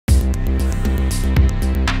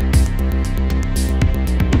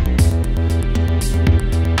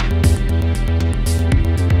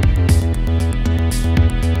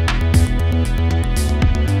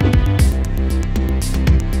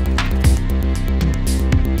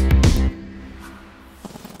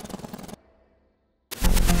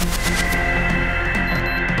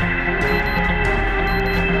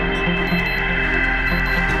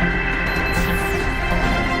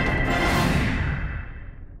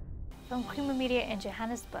From Creamer Media in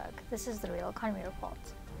Johannesburg, this is the Real Economy Report.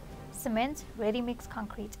 Cement, ready-mix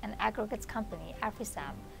concrete and aggregates company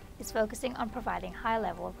AfriSam is focusing on providing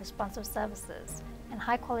high-level responsive services and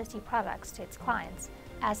high-quality products to its clients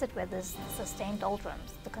as it weathers the sustained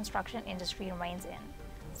doldrums the construction industry remains in.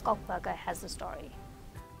 Skalkberger has the story.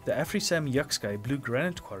 The AfriSam Yucksky Blue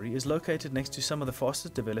Granite Quarry is located next to some of the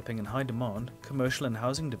fastest developing and high-demand commercial and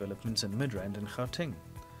housing developments in Midrand and Gauteng.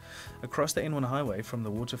 Across the N1 highway from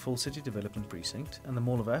the Waterfall City Development Precinct and the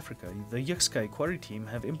Mall of Africa, the Yucksky Quarry team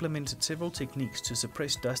have implemented several techniques to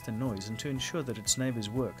suppress dust and noise and to ensure that its neighbours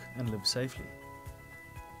work and live safely.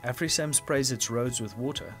 AfriSam sprays its roads with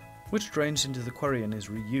water, which drains into the quarry and is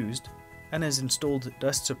reused, and has installed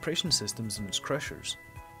dust suppression systems in its crushers.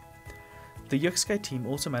 The Yucksky team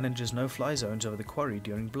also manages no-fly zones over the quarry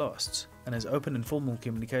during blasts and has open and formal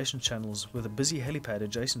communication channels with a busy helipad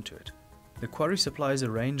adjacent to it. The quarry supplies a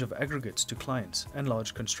range of aggregates to clients and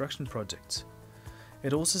large construction projects.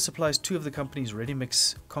 It also supplies two of the company's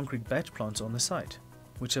ready-mix concrete batch plants on the site,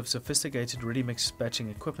 which have sophisticated ready-mix batching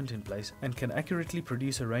equipment in place and can accurately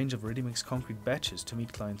produce a range of ready-mix concrete batches to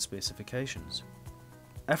meet client specifications.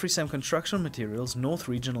 AfriSam Construction Materials North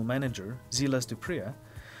Regional Manager Zilas Dupria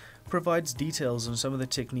provides details on some of the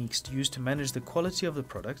techniques used to manage the quality of the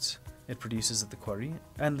products it produces at the quarry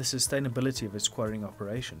and the sustainability of its quarrying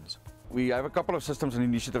operations. We have a couple of systems and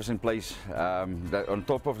initiatives in place that on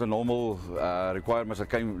top of the normal requirements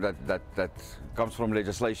that comes from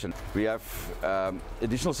legislation. We have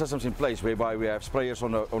additional systems in place whereby we have sprayers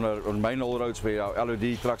on main haul roads where our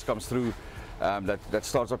LOD trucks comes through. That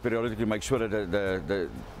starts up periodically to make sure that the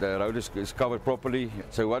road is covered properly.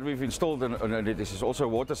 So what we've installed on it is also a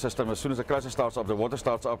water system. As soon as the crusher starts up, the water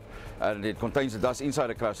starts up and it contains the dust inside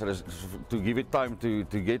the crusher to give it time to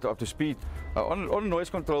get up to speed. On noise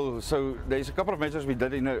control, so there's a couple of measures we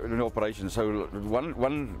did in the operation. So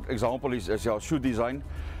one example is our chute design,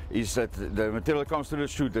 is that the material that comes through the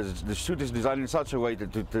chute, the chute is designed in such a way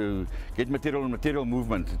to get material and material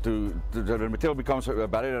movement, the material becomes a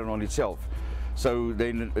barrier on itself. So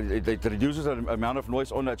then it reduces the amount of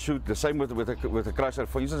noise on that chute. The same with a crusher.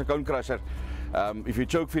 For instance, a cone crusher, if you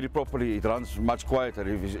choke feed it properly, it runs much quieter.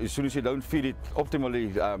 As soon as you don't feed it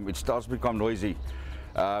optimally, it starts to become noisy.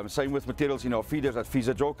 Same with materials in our feeders that feeds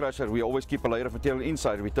a jaw crusher. We always keep a layer of material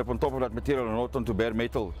inside. We tip on top of that material and not onto bare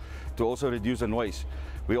metal to also reduce the noise.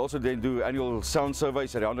 We also then do annual sound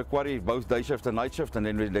surveys around the quarry, both day shift and night shift, and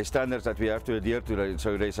then there's standards that we have to adhere to.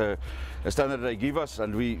 So there's a standard they give us,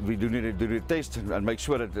 and we do the test and make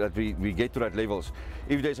sure that we get to that levels.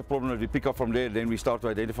 If there's a problem that we pick up from there, then we start to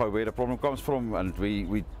identify where the problem comes from, and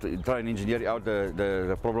we try and engineer out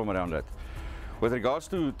the problem around that. With regards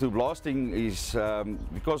to blasting, is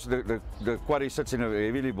because the quarry sits in a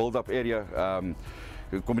heavily built-up area,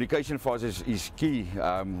 communication for us is key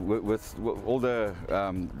with all the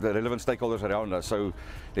relevant stakeholders around us. So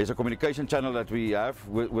there's a communication channel that we have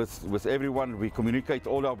with everyone. We communicate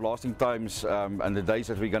all our blasting times and the days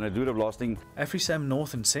that we're going to do the blasting. AfriSam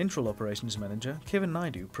North and Central Operations Manager Kevin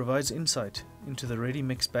Naidu provides insight into the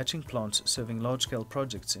ready-mix batching plants serving large-scale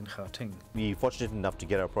projects in Gauteng. We're fortunate enough to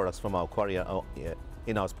get our products from our quarry,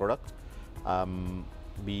 in-house product.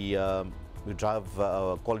 We drive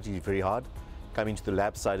our quality very hard. Coming to the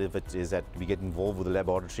lab side of it is that we get involved with the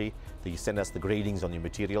laboratory. They send us the gradings on your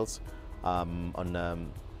materials every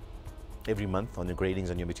month on the gradings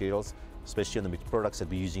on your materials, especially on the products that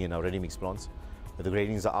we're using in our ready-mix plants. When the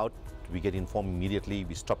gradings are out, we get informed immediately.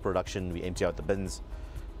 We stop production, we empty out the bins,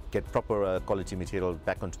 get proper quality material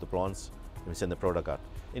back onto the plants, and we send the product out.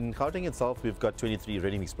 In Gauteng itself, we've got 23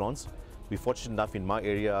 ready-mix plants. We're fortunate enough in my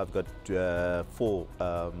area, I've got 4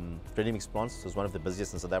 ready-mix plants. It's one of the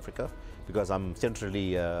busiest in South Africa because I'm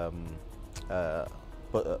centrally out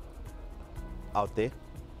there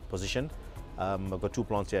positioned. I've got 2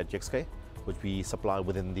 plants here at Yucksky, which we supply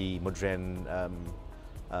within the Midrand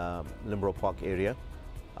Limburg Park area,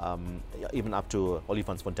 even up to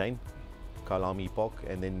Olifantsfontein, Kalami Park,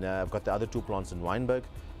 and then I've got the other 2 plants in Wynberg,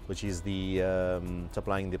 which is the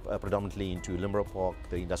supplying predominantly into Limburg Park,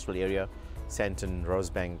 the industrial area, Sandton,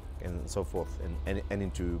 Rosebank, and so forth, and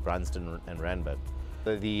into Branston and Randburg.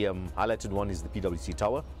 The highlighted one is the PwC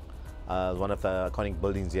Tower, one of the iconic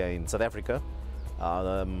buildings here in South Africa.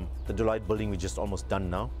 The Deloitte building we're just almost done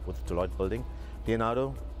now with the Deloitte building.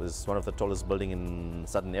 Leonardo was one of the tallest buildings in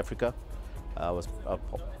Southern Africa. I was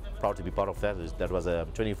proud to be part of that. That was a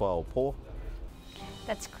 24-hour pour.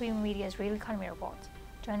 That's Creamer Media's Real Economy Report.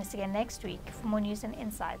 Join us again next week for more news and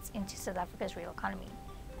insights into South Africa's real economy.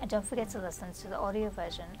 And don't forget to listen to the audio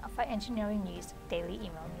version of our Engineering News daily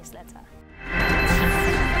email newsletter.